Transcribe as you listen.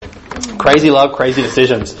Crazy love, crazy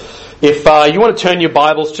decisions. If you want to turn your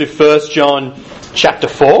Bibles to 1 John chapter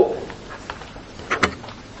 4.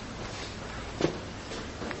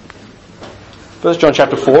 1 John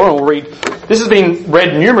chapter 4, and we'll read. This has been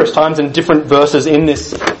read numerous times in different verses in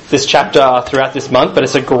this chapter throughout this month, but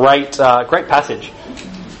it's a great passage.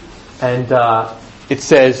 And it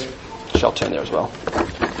says, I'll turn there as well.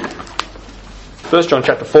 1 John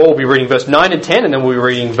chapter 4, we'll be reading verse 9 and 10, and then we'll be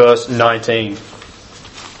reading verse 19.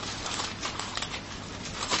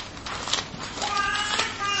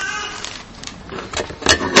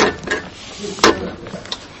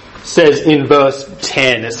 Says in verse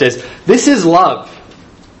 10, it says, "This is love,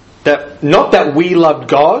 that not that we loved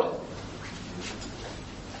God,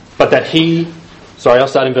 but that He..." Sorry, I'll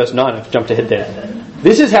start in verse 9. I've jumped ahead there.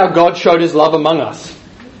 "This is how God showed His love among us.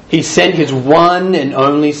 He sent His one and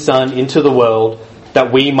only Son into the world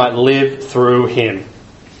that we might live through Him.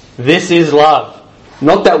 This is love,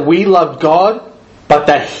 not that we loved God, but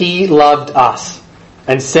that He loved us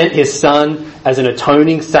and sent His Son as an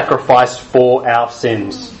atoning sacrifice for our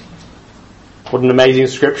sins." What an amazing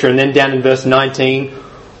scripture. And then down in verse 19,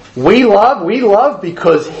 we love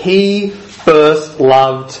because He first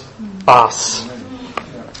loved us.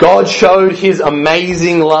 God showed His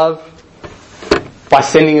amazing love by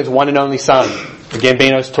sending His one and only Son. Again,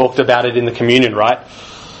 Bino's talked about it in the communion, right?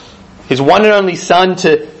 His one and only Son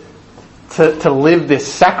to live this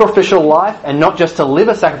sacrificial life, and not just to live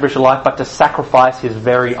a sacrificial life, but to sacrifice His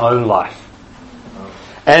very own life.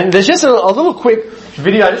 And there's just a little quick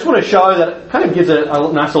video I just want to show that kind of gives a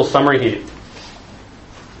nice little summary here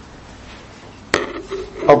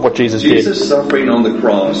of what Jesus did. Jesus' suffering on the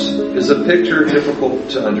cross is a picture difficult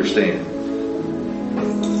to understand.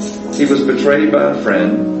 He was betrayed by a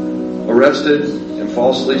friend, arrested and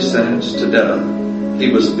falsely sentenced to death.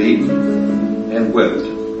 He was beaten and whipped.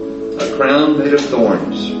 A crown made of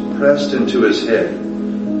thorns pressed into His head.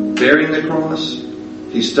 Bearing the cross,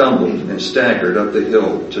 He stumbled and staggered up the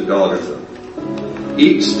hill to Golgotha.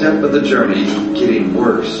 Each step of the journey getting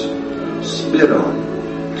worse, spit on,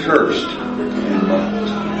 cursed, and mocked.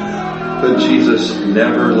 But Jesus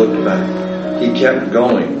never looked back. He kept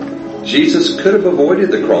going. Jesus could have avoided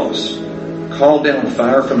the cross, called down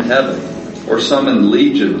fire from heaven, or summoned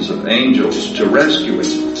legions of angels to rescue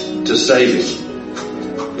Him, to save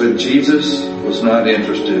Him. But Jesus was not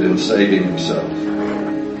interested in saving Himself.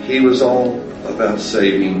 He was all about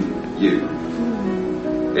saving you.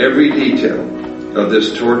 Every detail of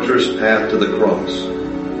this torturous path to the cross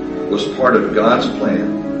was part of God's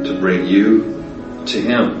plan to bring you to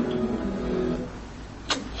Him.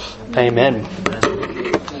 Amen.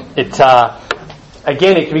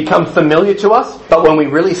 Again, it can become familiar to us, but when we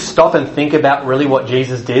really stop and think about really what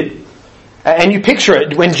Jesus did, and you picture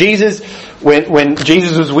it, when Jesus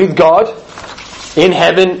was with God in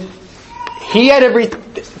heaven, He had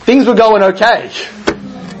things were going okay.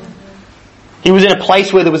 He was in a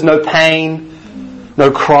place where there was no pain, no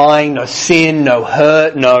crying, no sin, no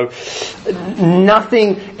hurt,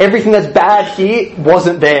 nothing. Everything that's bad here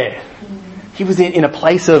wasn't there. He was in a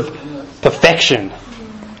place of perfection.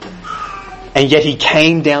 And yet He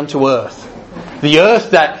came down to earth. The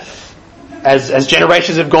earth that, as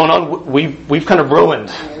generations have gone on, we've kind of ruined.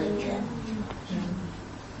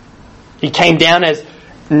 He came down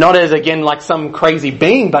not as again like some crazy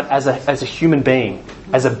being, but as a human being,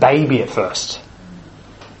 as a baby at first,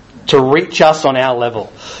 to reach us on our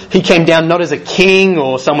level. He came down not as a king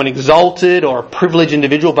or someone exalted or a privileged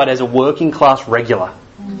individual, but as a working class regular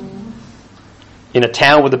in a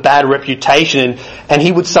town with a bad reputation, and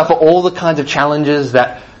He would suffer all the kinds of challenges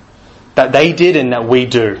that they did and that we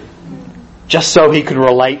do, just so He could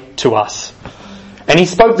relate to us. And He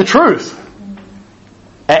spoke the truth.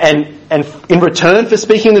 And in return for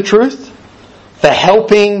speaking the truth, for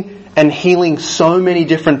helping and healing so many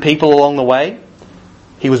different people along the way,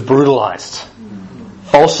 He was brutalized,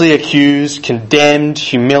 falsely accused, condemned,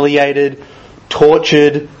 humiliated,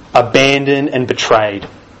 tortured, abandoned, and betrayed.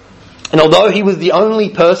 And although He was the only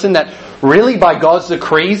person that really by God's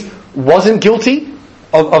decrees wasn't guilty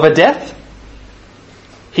of a death,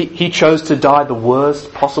 He chose to die the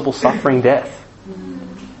worst possible suffering death.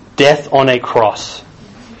 Death on a cross.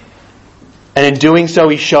 And in doing so,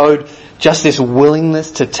 He showed just this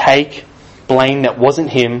willingness to take blame that wasn't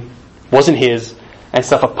His, and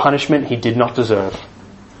suffer punishment He did not deserve.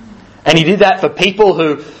 And He did that for people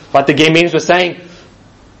who, like the Gambinos were saying,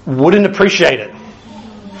 wouldn't appreciate it.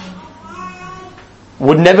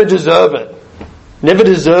 Would never deserve it. Never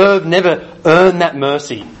earn that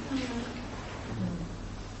mercy.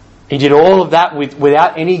 He did all of that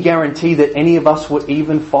without any guarantee that any of us would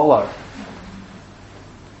even follow,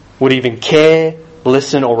 would even care,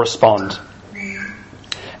 listen or respond.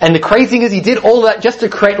 And the crazy thing is he did all that just to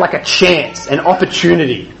create like a chance, an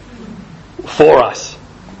opportunity for us.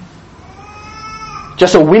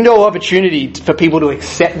 Just a window of opportunity for people to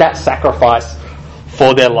accept that sacrifice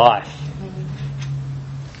for their life.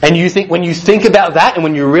 And you think, when you think about that, and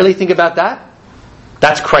when you really think about that,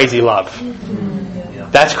 that's crazy love.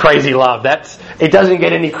 That's crazy love. It doesn't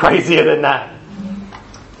get any crazier than that.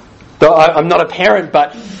 Though I'm not a parent,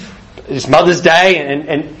 but it's Mother's Day,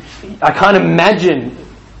 and I can't imagine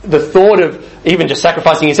the thought of even just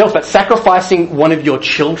sacrificing yourself, but sacrificing one of your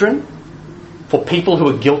children for people who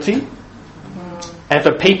are guilty, and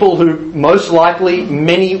for people who most likely,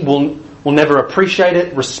 many will never appreciate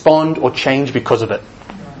it, respond, or change because of it.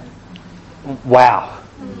 Wow.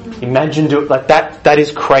 Imagine doing like that. That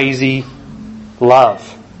is crazy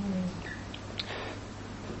love.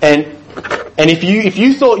 And if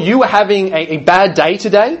you thought you were having a bad day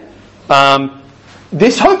today,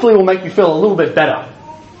 this hopefully will make you feel a little bit better.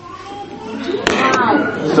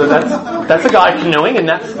 So that's a guy canoeing, and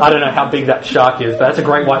that's, I don't know how big that shark is, but that's a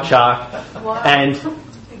great white shark, and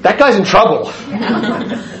that guy's in trouble.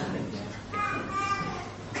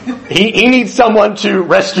 He needs someone to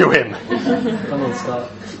rescue him. Come on, stop.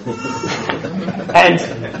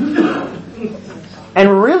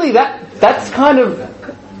 And really that's kind of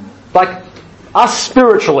like us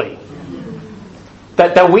spiritually.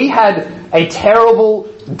 That we had a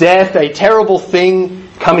terrible death, a terrible thing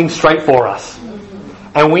coming straight for us.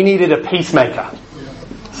 And we needed a peacemaker.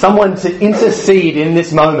 Someone to intercede in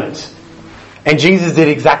this moment. And Jesus did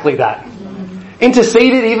exactly that.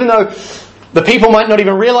 Interceded even though the people might not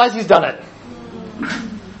even realize he's done it.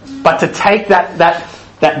 But to take that death,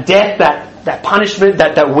 that punishment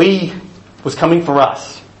that was coming for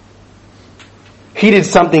us. He did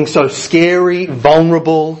something so scary,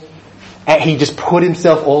 vulnerable, and he just put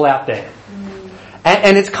himself all out there.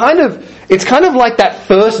 And it's kind of like that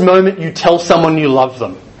first moment you tell someone you love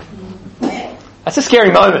them. That's a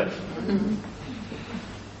scary moment.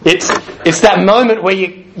 It's that moment where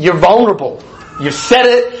you're vulnerable. You've said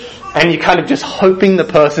it, and you're kind of just hoping the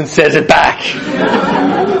person says it back.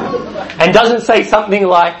 And doesn't say something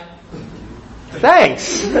like,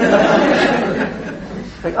 thanks.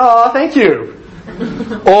 Like, oh, thank you.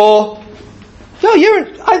 Or, no,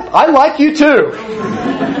 I like you too.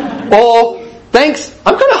 Or, thanks,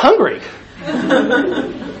 I'm kind of hungry.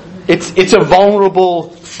 It's a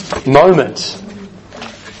vulnerable moment.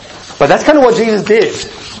 But that's kind of what Jesus did.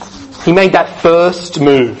 He made that first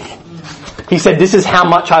move. He said, this is how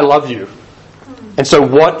much I love you. And so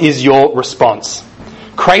what is your response?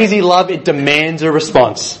 Crazy love, it demands a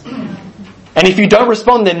response. And if you don't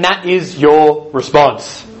respond, then that is your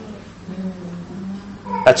response.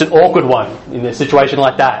 That's an awkward one in a situation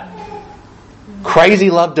like that. Crazy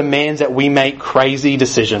love demands that we make crazy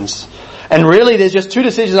decisions. And really, there's just two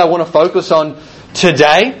decisions I want to focus on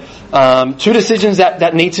today. Two decisions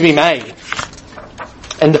that need to be made.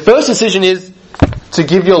 And the first decision is to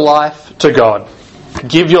give your life to God.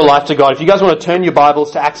 Give your life to God. If you guys want to turn your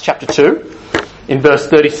Bibles to Acts chapter 2 in verse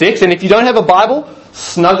 36. And if you don't have a Bible,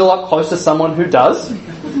 snuggle up close to someone who does.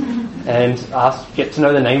 And get to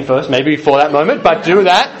know the name first, maybe before that moment, but do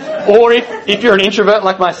that. Or if you're an introvert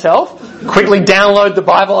like myself, quickly download the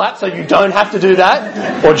Bible app so you don't have to do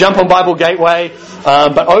that. Or jump on Bible Gateway.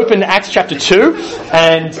 But open Acts chapter 2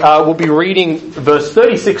 and we'll be reading verse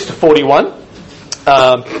 36 to 41.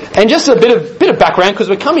 And just a bit of background, because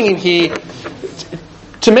we're coming in here,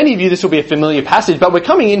 to many of you this will be a familiar passage, but we're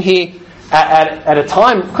coming in here at a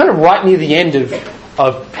time kind of right near the end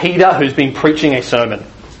of Peter, who's been preaching a sermon.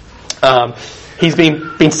 He's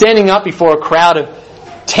been standing up before a crowd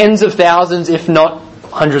of tens of thousands, if not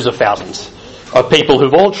hundreds of thousands, of people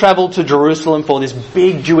who've all travelled to Jerusalem for this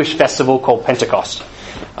big Jewish festival called Pentecost.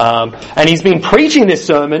 And he's been preaching this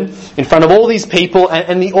sermon in front of all these people,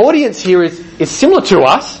 and the audience here is similar to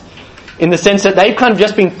us in the sense that they've kind of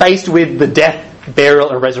just been faced with the death, burial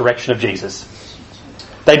and resurrection of Jesus.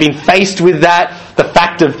 They've been faced with that, the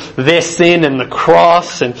fact of their sin and the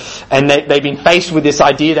cross, and they've been faced with this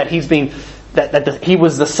idea that he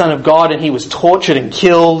was the Son of God and he was tortured and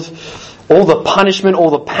killed, all the punishment,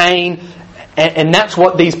 all the pain, and that's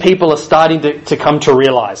what these people are starting to come to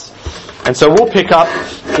realise. And so we'll pick up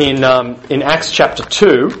in Acts chapter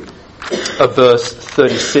 2 of verse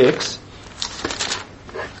 36.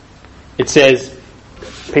 It says,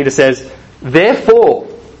 Peter says, therefore,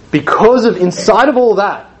 because of inside of all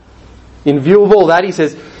that, in view of all that, he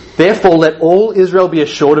says, therefore let all Israel be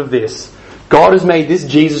assured of this. God has made this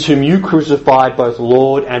Jesus whom you crucified both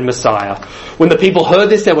Lord and Messiah. When the people heard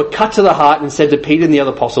this, they were cut to the heart and said to Peter and the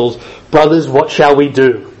other apostles, brothers, what shall we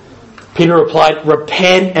do? Peter replied,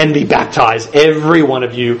 "Repent and be baptized, every one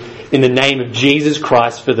of you, in the name of Jesus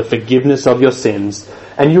Christ for the forgiveness of your sins,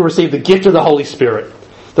 and you'll receive the gift of the Holy Spirit.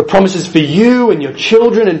 The promise is for you and your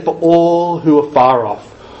children and for all who are far off,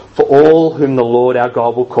 for all whom the Lord our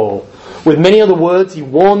God will call." With many other words, he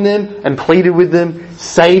warned them and pleaded with them,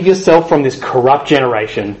 "Save yourself from this corrupt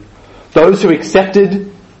generation." Those who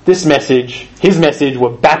accepted this message, his message, were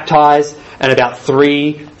baptized, and about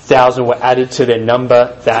 3,000 were added to their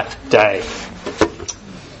number that day.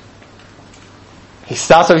 He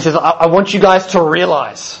starts off, he says, I want you guys to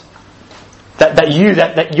realize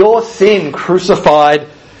that your sin crucified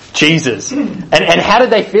Jesus. And how did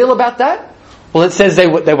they feel about that? Well, it says they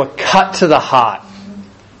were cut to the heart.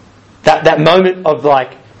 That moment of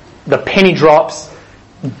like the penny drops,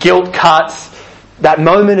 guilt cuts, that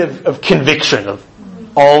moment of conviction of,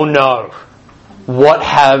 oh no, what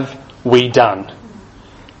have we done?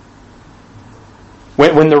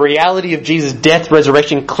 When the reality of Jesus' death,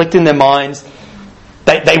 resurrection clicked in their minds,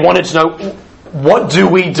 they wanted to know, what do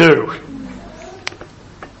we do?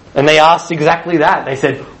 And they asked exactly that. They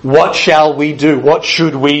said, what shall we do? What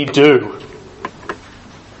should we do?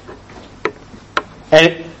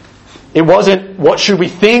 And it wasn't, what should we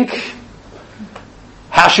think?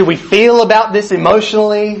 How should we feel about this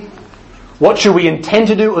emotionally? What should we intend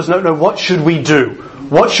to do? It was no, what should we do?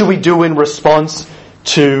 What should we do in response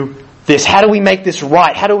to this? How do we make this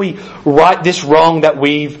right? How do we right this wrong that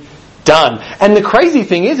we've done? And the crazy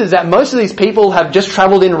thing is that most of these people have just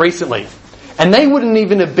travelled in recently. And they wouldn't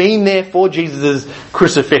even have been there for Jesus'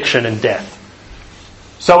 crucifixion and death.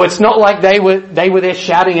 So it's not like they were there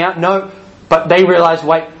shouting out, no, but they realised,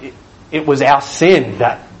 wait, it was our sin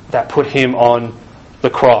that put him on the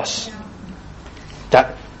cross.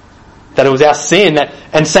 That it was our sin,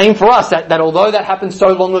 and same for us, that although that happened so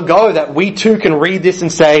long ago, that we too can read this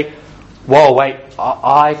and say, whoa, wait,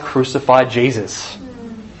 I crucified Jesus.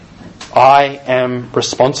 I am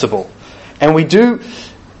responsible. And we do,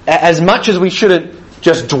 as much as we shouldn't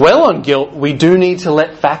just dwell on guilt, we do need to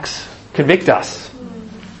let facts convict us.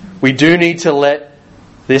 We do need to let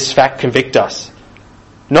this fact convict us.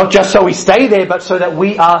 Not just so we stay there, but so that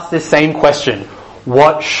we ask this same question.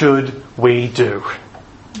 What should we do?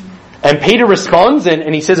 And Peter responds,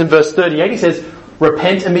 and he says in verse 38, he says,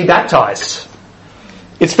 repent and be baptized.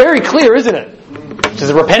 It's very clear, isn't it? He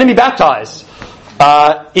says, repent and be baptized.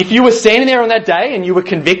 If you were standing there on that day and you were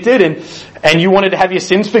convicted and you wanted to have your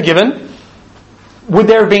sins forgiven, would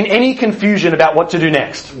there have been any confusion about what to do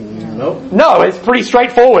next? No, it's pretty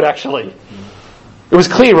straightforward actually. It was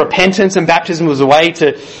clear repentance and baptism was a way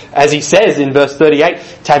to, as he says in verse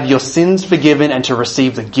 38, to have your sins forgiven and to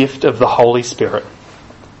receive the gift of the Holy Spirit.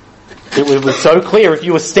 It was so clear. If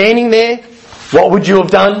you were standing there, what would you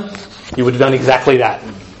have done? You would have done exactly that.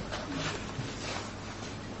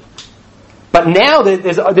 But now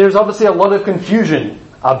there's obviously a lot of confusion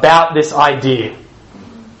about this idea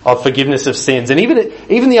of forgiveness of sins, and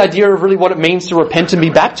even the idea of really what it means to repent and be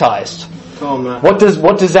baptized. What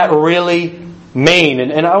does that really mean?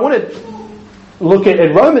 And I want to look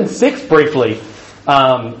at Romans 6 briefly.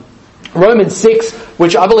 Romans 6,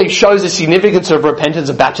 which I believe shows the significance of repentance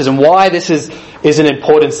and baptism, why this is an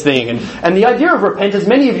important thing. And the idea of repentance,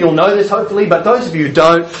 many of you will know this hopefully, but those of you who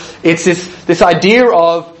don't, it's this idea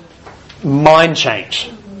of mind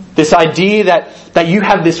change. This idea that you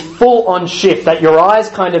have this full-on shift, that your eyes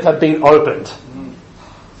kind of have been opened.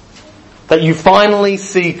 That you finally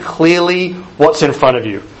see clearly what's in front of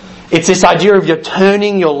you. It's this idea of you're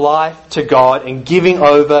turning your life to God and giving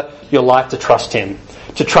over your life to trust Him.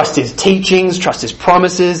 To trust His teachings, trust His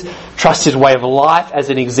promises, trust His way of life as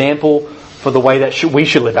an example for the way that we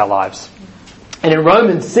should live our lives. And in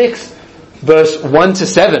Romans 6, verse 1 to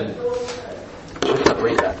 7, I can't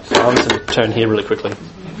read that, so I'm just going to turn here really quickly.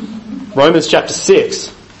 Romans chapter 6,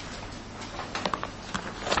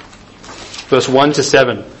 verse 1 to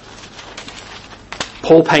 7.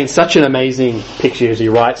 Paul paints such an amazing picture as he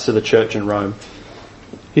writes to the church in Rome.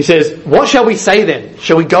 He says, what shall we say then?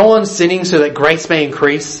 Shall we go on sinning so that grace may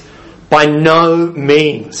increase? By no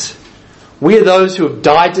means. We are those who have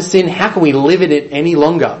died to sin. How can we live in it any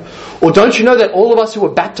longer? Or don't you know that all of us who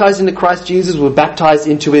were baptized into Christ Jesus were baptized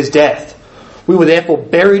into His death? We were therefore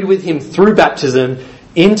buried with Him through baptism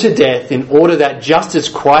into death, in order that just as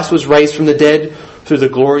Christ was raised from the dead through the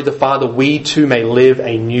glory of the Father, we too may live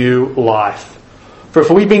a new life. For if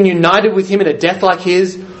we've been united with Him in a death like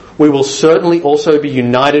His, we will certainly also be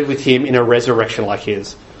united with Him in a resurrection like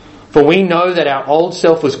His. For we know that our old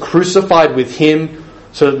self was crucified with Him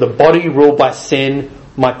so that the body ruled by sin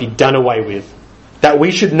might be done away with. That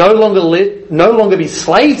we should no longer be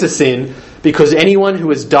slaves to sin, because anyone who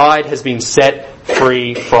has died has been set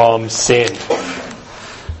free from sin.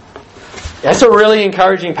 That's a really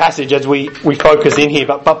encouraging passage as we focus in here.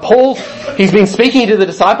 But Paul, he's been speaking to the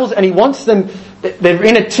disciples and he wants them, they're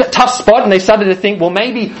in a tough spot and they started to think, well,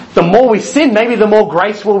 maybe the more we sin, maybe the more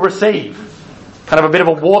grace we'll receive. Kind of a bit of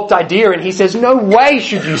a warped idea. And he says, no way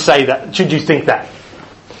should you say that, should you think that.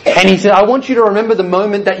 And he said, I want you to remember the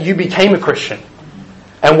moment that you became a Christian.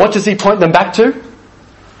 And what does he point them back to?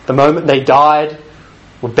 The moment they died,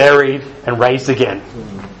 were buried and raised again.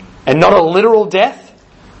 And not a literal death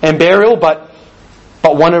and burial, but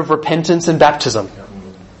one of repentance and baptism.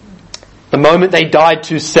 The moment they died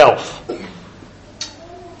to self.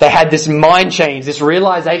 They had this mind change, this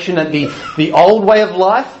realization that the old way of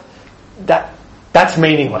life, that's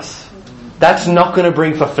meaningless. That's not going to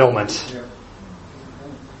bring fulfillment.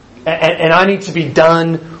 And I need to be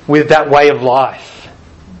done with that way of life.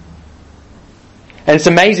 And it's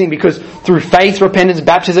amazing because through faith, repentance, and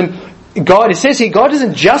baptism, it says here, God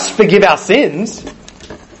doesn't just forgive our sins,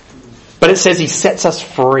 but it says He sets us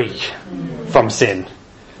free from sin.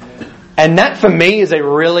 And that for me is a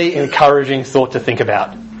really encouraging thought to think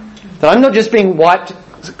about. That I'm not just being wiped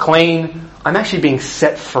clean, I'm actually being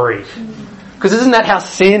set free. Because isn't that how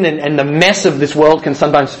sin and the mess of this world can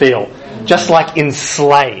sometimes feel? Just like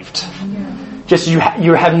enslaved. Just you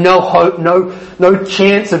have no hope, no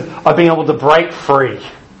chance of being able to break free.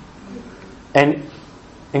 And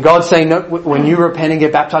God's saying, no, when you repent and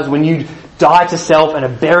get baptized, when you die to self and are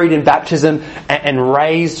buried in baptism and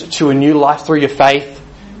raised to a new life through your faith,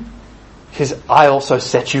 He says, I also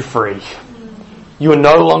set you free. You are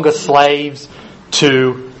no longer slaves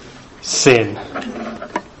to sin.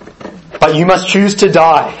 But you must choose to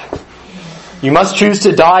die. You must choose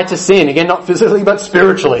to die to sin. Again, not physically, but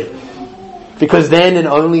spiritually. Because then and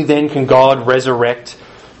only then can God resurrect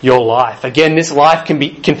your life. Again, this life can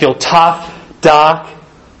feel tough, dark,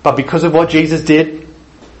 but because of what Jesus did,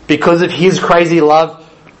 because of His crazy love,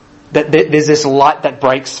 that there's this light that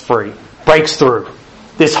breaks through.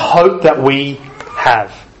 This hope that we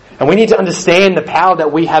have. And we need to understand the power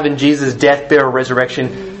that we have in Jesus' death, burial,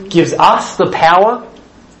 resurrection gives us the power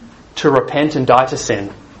to repent and die to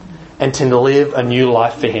sin and to live a new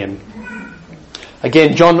life for Him.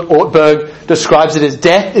 Again, John Ortberg describes it as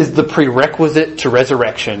death is the prerequisite to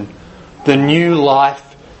resurrection, the new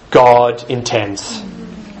life God intends.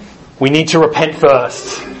 We need to repent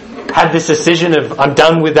first. Have this decision of, I'm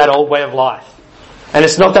done with that old way of life. And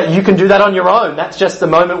it's not that you can do that on your own. That's just the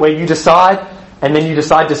moment where you decide, and then you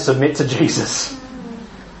decide to submit to Jesus.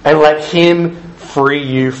 And let Him free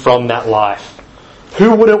you from that life.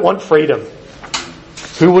 Who wouldn't want freedom?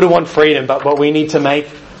 Who wouldn't want freedom? But we need to make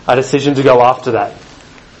a decision to go after that.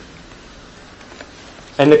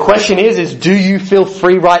 And the question is do you feel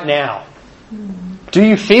free right now? Do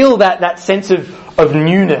you feel that sense of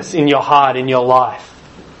newness in your heart, in your life?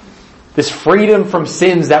 This freedom from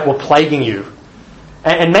sins that were plaguing you.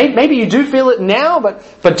 And maybe you do feel it now,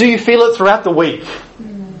 but do you feel it throughout the week?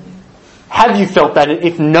 Have you felt that?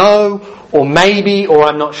 If no, or maybe, or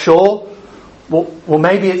I'm not sure, well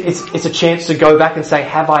maybe it's a chance to go back and say,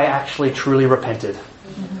 have I actually truly repented?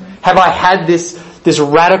 Have I had this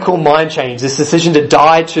radical mind change, this decision to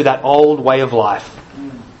die to that old way of life?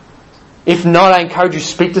 If not, I encourage you to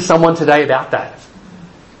speak to someone today about that.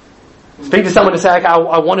 Speak to someone to say, okay,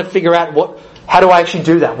 I want to figure out how do I actually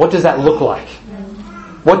do that? What does that look like?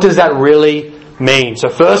 What does that really mean? So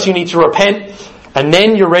first you need to repent, and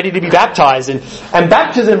then you're ready to be baptized. And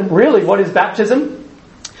baptism, really, what is baptism?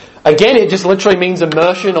 Again, it just literally means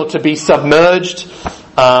immersion or to be submerged.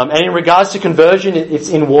 And in regards to conversion, it's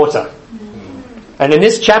in water. And in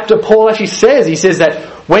this chapter, Paul actually says that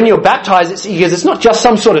when you're baptized, he goes, it's not just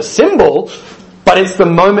some sort of symbol, but it's the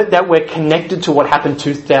moment that we're connected to what happened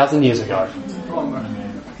 2,000 years ago.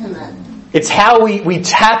 It's how we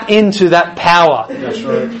tap into that power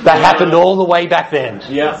that happened all the way back then.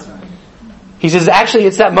 Yeah. He says, actually,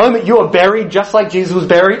 it's that moment you are buried just like Jesus was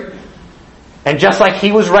buried. And just like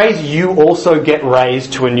He was raised, you also get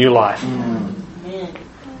raised to a new life.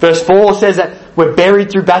 Verse 4 says that we're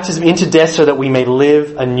buried through baptism into death so that we may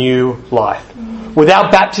live a new life.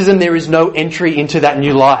 Without baptism, there is no entry into that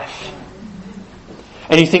new life.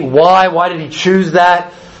 And you think, why? Why did He choose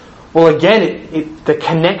that? Well, again, the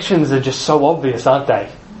connections are just so obvious, aren't they?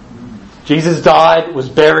 Jesus died, was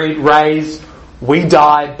buried, raised. We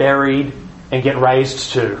die, buried, and get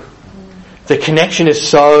raised too. The connection is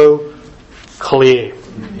so clear.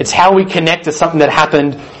 It's how we connect to something that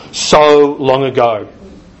happened so long ago.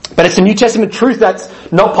 But it's a New Testament truth that's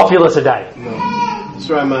not popular today. No. That's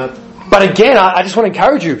right, Matt. But again, I just want to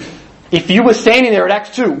encourage you. If you were standing there at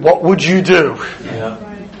Acts 2, what would you do? Yeah.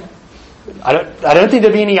 I don't think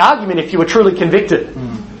there'd be any argument if you were truly convicted.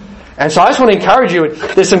 And so I just want to encourage you.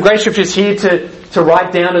 There's some great scriptures here to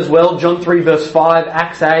write down as well. John 3 verse 5,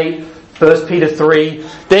 Acts 8, 1 Peter 3.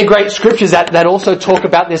 They're great scriptures that also talk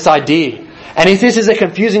about this idea. And if this is a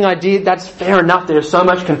confusing idea, that's fair enough. There's so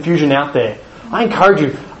much confusion out there. I encourage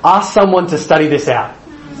you, ask someone to study this out.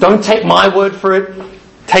 Don't take my word for it.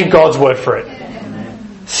 Take God's word for it.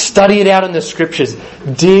 Study it out in the scriptures.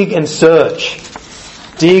 Dig and search.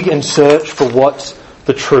 Dig and search for what's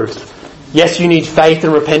the truth. Yes, you need faith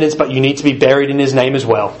and repentance, but you need to be buried in His name as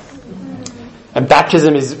well. And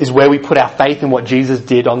baptism is where we put our faith in what Jesus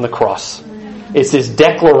did on the cross. It's this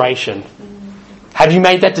declaration. Have you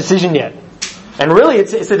made that decision yet? And really,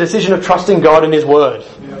 it's a decision of trusting God and His Word.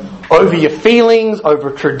 Over your feelings,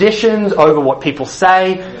 over traditions, over what people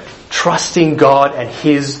say. Trusting God and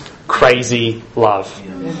His crazy love.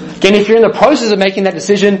 Again, if you're in the process of making that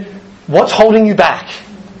decision, what's holding you back?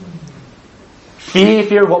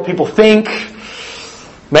 Fear of what people think.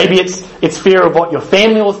 Maybe it's fear of what your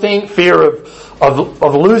family will think, fear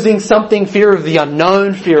of losing something, fear of the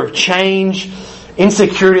unknown, fear of change,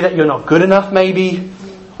 insecurity that you're not good enough maybe,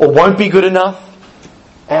 or won't be good enough.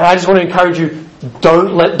 And I just want to encourage you,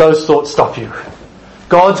 don't let those thoughts stop you.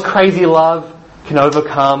 God's crazy love can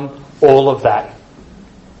overcome all of that.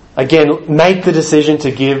 Again, make the decision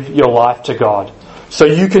to give your life to God. So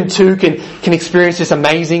you can experience this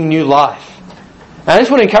amazing new life. And I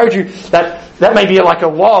just want to encourage you that may be like a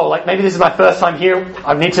whoa, like maybe this is my first time here,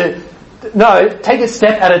 I need to... No, take a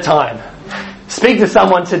step at a time. Speak to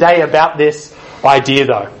someone today about this idea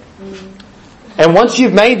though. And once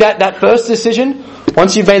you've made that first decision,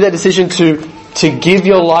 once you've made that decision to give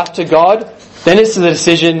your life to God, then it's the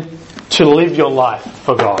decision to live your life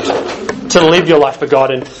for God. To live your life for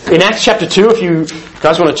God. And in Acts chapter 2, if you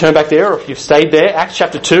guys want to turn back there, or if you've stayed there, Acts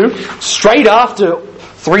chapter 2, straight after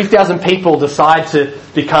 3,000 people decide to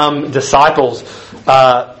become disciples,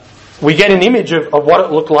 we get an image of what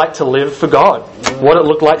it looked like to live for God. What it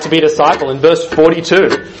looked like to be a disciple. In verse 42.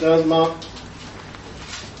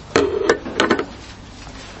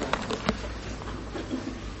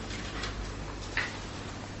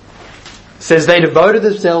 Says they devoted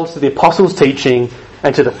themselves to the apostles' teaching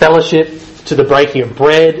and to the fellowship, to the breaking of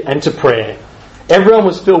bread and to prayer. Everyone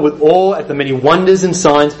was filled with awe at the many wonders and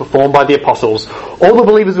signs performed by the apostles. All the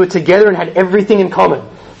believers were together and had everything in common.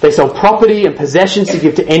 They sold property and possessions to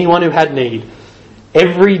give to anyone who had need.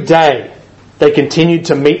 Every day they continued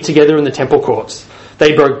to meet together in the temple courts.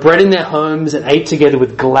 They broke bread in their homes and ate together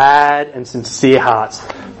with glad and sincere hearts,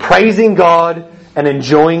 praising God and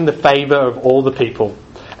enjoying the favour of all the people.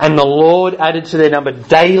 And the Lord added to their number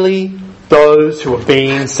daily those who were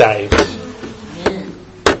being saved.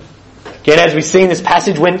 Again, as we see in this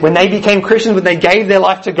passage, when they became Christians, when they gave their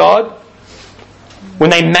life to God, when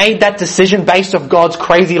they made that decision based off God's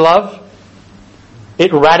crazy love,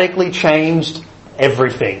 it radically changed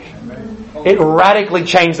everything. It radically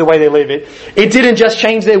changed the way they live. It didn't just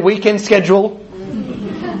change their weekend schedule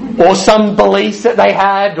or some beliefs that they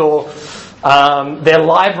had or their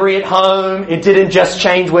library at home. It didn't just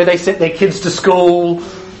change where they sent their kids to school.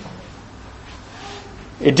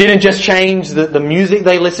 It didn't just change the music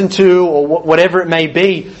they listened to or whatever it may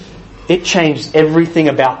be. It changed everything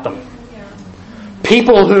about them.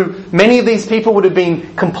 Many of these people would have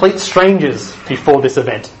been complete strangers before this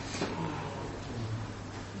event.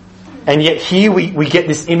 And yet here we get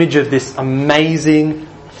this image of this amazing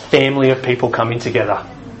family of people coming together.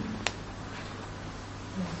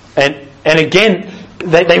 And again,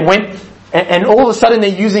 they went, and all of a sudden they're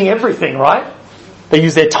using everything, right? They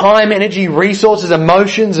use their time, energy, resources,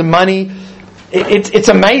 emotions, and money. It's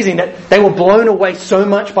amazing that they were blown away so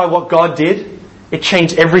much by what God did. It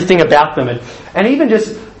changed everything about them. And even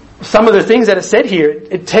just some of the things that are said here,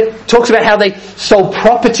 it talks about how they sold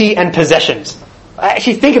property and possessions.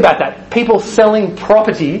 Actually, think about that. People selling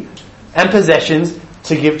property and possessions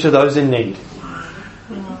to give to those in need.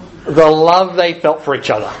 The love they felt for each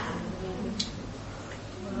other.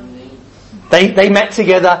 They met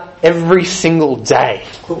together every single day.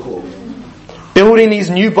 Building these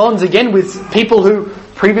new bonds again with people who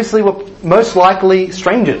previously were most likely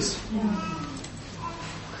strangers.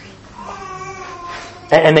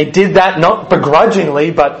 And they did that not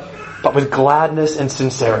begrudgingly, but with gladness and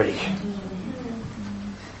sincerity.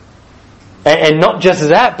 And not just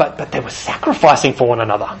that, but they were sacrificing for one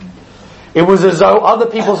another. It was as though other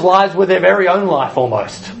people's lives were their very own life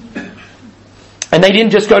almost. And they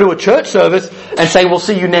didn't just go to a church service and say, we'll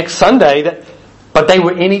see you next Sunday, but they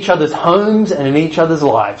were in each other's homes and in each other's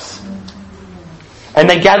lives. And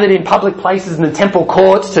they gathered in public places in the temple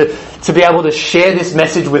courts to be able to share this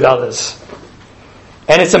message with others.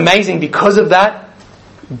 And it's amazing, because of that,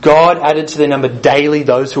 God added to their number daily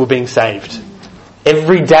those who were being saved.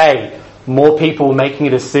 Every day, more people were making a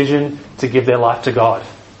decision to give their life to God.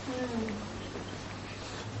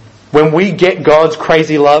 When we get God's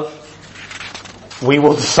crazy love, we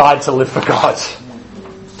will decide to live for God.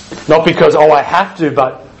 Not because, I have to,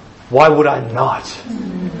 but why would I not?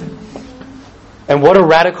 And what a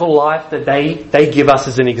radical life that they give us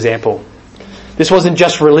as an example. This wasn't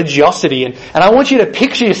just religiosity. And I want you to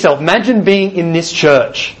picture yourself. Imagine being in this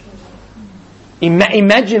church.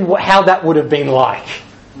 Imagine how that would have been like.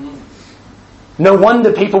 No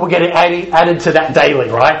wonder people were getting added to that daily,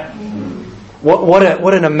 right?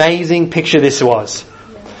 What an amazing picture this was.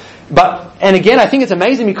 And again, I think it's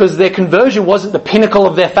amazing because their conversion wasn't the pinnacle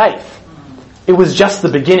of their faith. It was just the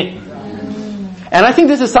beginning. And I think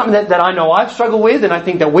this is something that I know I've struggled with, and I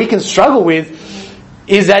think that we can struggle with,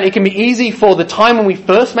 is that it can be easy for the time when we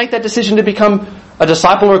first make that decision to become a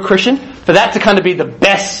disciple or a Christian, for that to kind of be the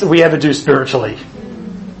best we ever do spiritually.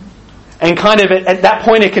 And kind of at that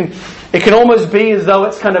point it can almost be as though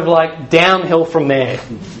it's kind of like downhill from there.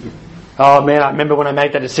 Oh man, I remember when I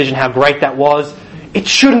made that decision, how great that was. It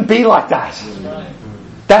shouldn't be like that.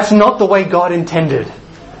 That's not the way God intended.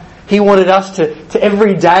 He wanted us to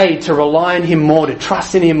every day to rely on Him more, to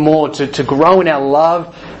trust in Him more, to grow in our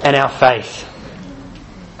love and our faith.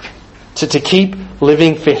 To keep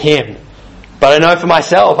living for Him. But I know for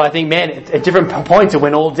myself, I think, man, at different points it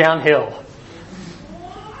went all downhill.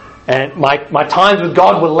 And my times with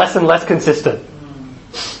God were less and less consistent.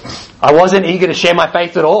 I wasn't eager to share my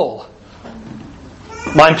faith at all.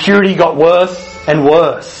 My impurity got worse and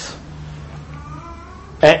worse.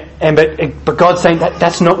 But God's saying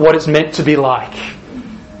that's not what it's meant to be like.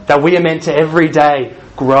 That we are meant to every day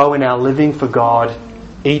grow in our living for God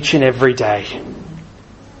each and every day.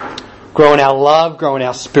 Grow in our love, grow in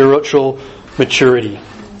our spiritual maturity.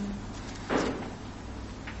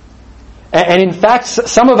 And in fact,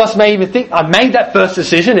 some of us may even think, I've made that first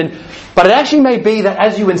decision, but it actually may be that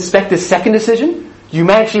as you inspect the second decision, you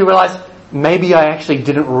may actually realise, maybe I actually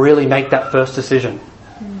didn't really make that first decision.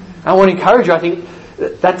 I want to encourage you, I think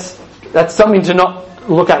that's something to not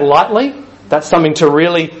look at lightly. That's something to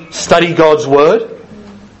really study God's Word.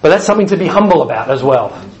 But that's something to be humble about as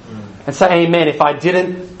well. And say, amen, if I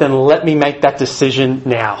didn't, then let me make that decision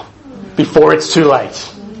now, before it's too late.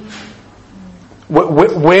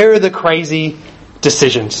 Where are the crazy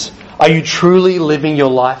decisions? Are you truly living your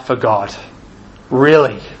life for God?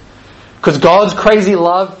 Really? Because God's crazy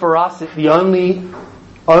love for us, the only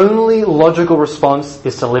logical response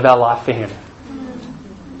is to live our life for Him.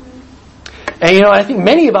 And I think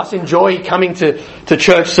many of us enjoy coming to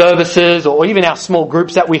church services or even our small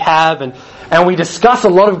groups that we have, and we discuss a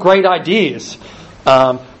lot of great ideas.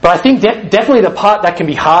 But I think definitely the part that can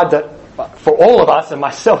be hard, that for all of us, and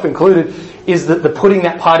myself included, is the putting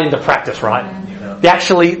that part into practice, right?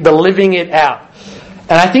 The living it out.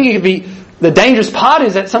 And I think it could be, the dangerous part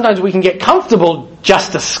is that sometimes we can get comfortable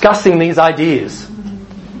just discussing these ideas.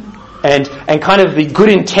 And kind of the good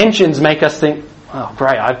intentions make us think, oh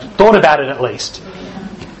great, I've thought about it at least.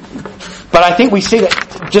 But I think we see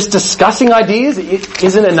that just discussing ideas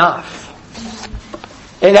isn't enough.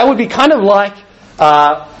 And that would be kind of like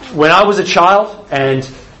when I was a child and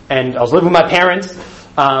I was living with my parents,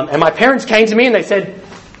 and my parents came to me and they said,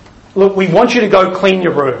 look, we want you to go clean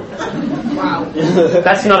your room. Wow.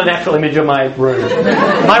 That's not an actual image of my room.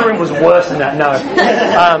 My room was worse than that, no.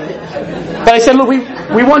 But I said, look,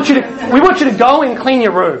 we want you to go and clean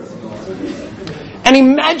your room. And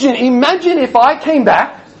imagine if I came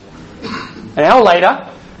back an hour later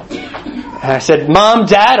and I said, Mom,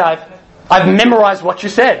 Dad, I've memorized what you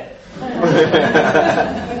said.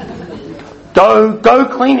 Go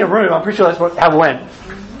clean your room. I'm pretty sure that's how it went.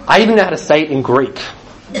 I even know how to say it in Greek.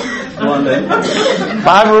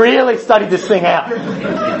 I've really studied this thing out. Was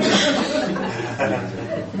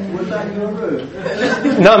that your room?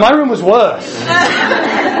 No, my room was worse.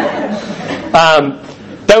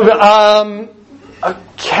 They would go,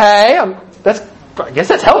 okay, I guess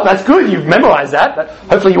that's helpful. That's good. You've memorised that. But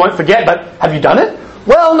hopefully you won't forget. But have you done it?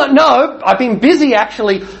 Well, no. I've been busy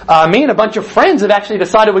actually. Me and a bunch of friends have actually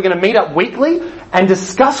decided we're going to meet up weekly and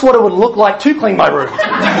discuss what it would look like to clean my room.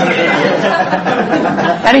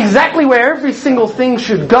 And exactly where every single thing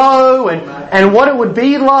should go and what it would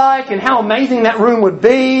be like and how amazing that room would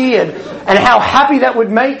be and how happy that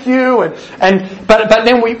would make you. But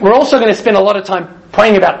then we're also going to spend a lot of time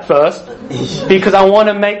praying about it first, because I want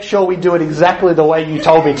to make sure we do it exactly the way you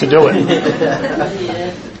told me to do it.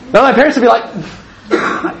 Now my parents would be like,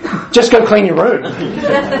 just go clean your room.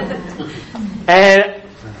 And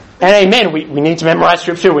amen, we need to memorize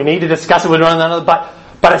scripture, we need to discuss it with one another, but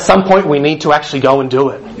But at some point we need to actually go and do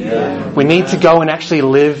it. Yeah. We need to go and actually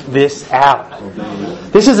live this out.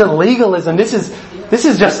 This isn't legalism. This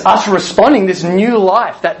is just us responding this new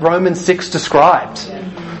life that Romans 6 describes.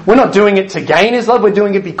 We're not doing it to gain His love. We're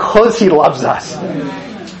doing it because He loves us.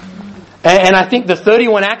 And I think the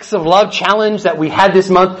 31 Acts of Love challenge that we had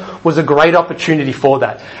this month was a great opportunity for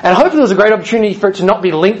that. And hopefully it was a great opportunity for it to not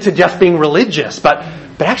be linked to just being religious, but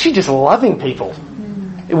actually just loving people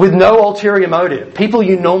with no ulterior motive. People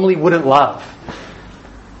you normally wouldn't love.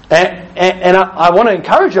 And I want to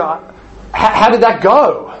encourage you, how did that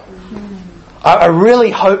go? I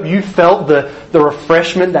really hope you felt the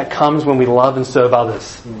refreshment that comes when we love and serve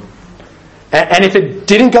others. And if it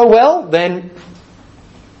didn't go well, then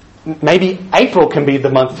maybe April can be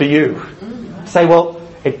the month for you. Say, well,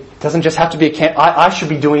 it doesn't just have to be a camp. I should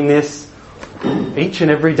be doing this each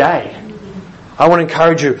and every day. I want to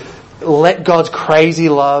encourage you, let God's crazy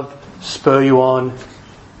love spur you on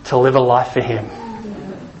to live a life for Him.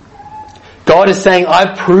 God is saying,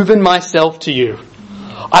 I've proven myself to you.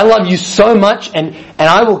 I love you so much and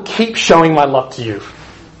I will keep showing my love to you.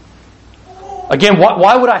 Again,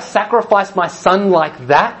 why would I sacrifice my son like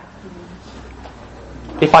that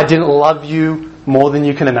if I didn't love you more than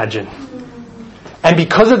you can imagine? And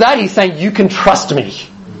because of that, He's saying, you can trust me.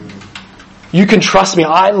 You can trust me.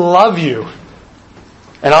 I love you.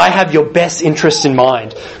 And I have your best interest in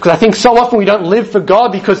mind. Because I think so often we don't live for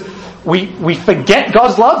God because we forget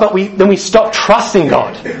God's love, but then we stop trusting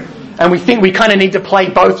God. And we think we kind of need to play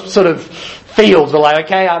both sort of fields. We're like,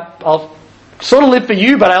 okay, I'll sort of live for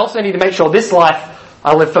you, but I also need to make sure this life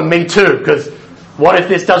I live for me too. Because what if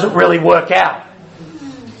this doesn't really work out?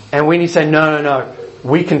 And we need to say, no,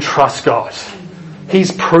 we can trust God.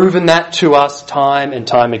 He's proven that to us time and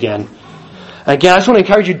time again. Again, I just want to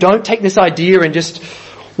encourage you, don't take this idea and just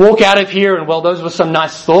walk out of here and, well, those were some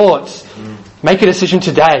nice thoughts. Make a decision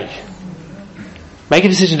today. Make a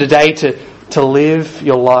decision today to live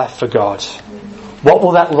your life for God. What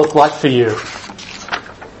will that look like for you?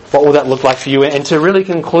 What will that look like for you? And to really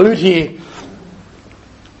conclude here,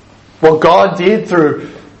 what God did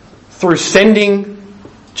through sending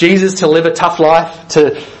Jesus to live a tough life,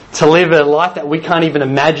 to live a life that we can't even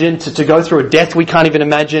imagine, to go through a death we can't even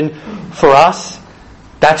imagine for us,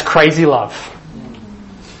 that's crazy love.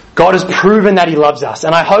 God has proven that He loves us.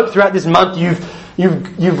 And I hope throughout this month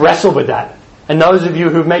you've wrestled with that. And those of you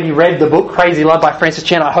who've maybe read the book Crazy Love by Francis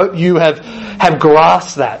Chan, I hope you have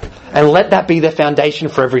grasped that and let that be the foundation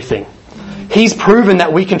for everything. He's proven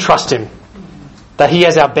that we can trust Him, that He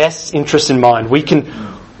has our best interests in mind.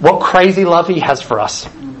 What crazy love He has for us.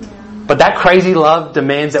 But that crazy love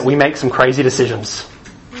demands that we make some crazy decisions.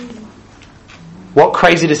 What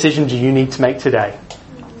crazy decision do you need to make today?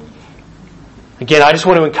 Again, I just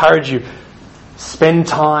want to encourage you, spend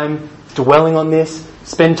time dwelling on this,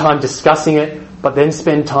 spend time discussing it, but then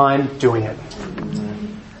spend time doing it.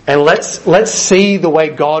 And let's see the way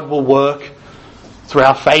God will work through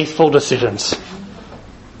our faithful decisions.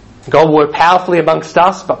 God will work powerfully amongst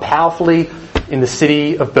us, but powerfully in the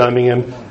city of Birmingham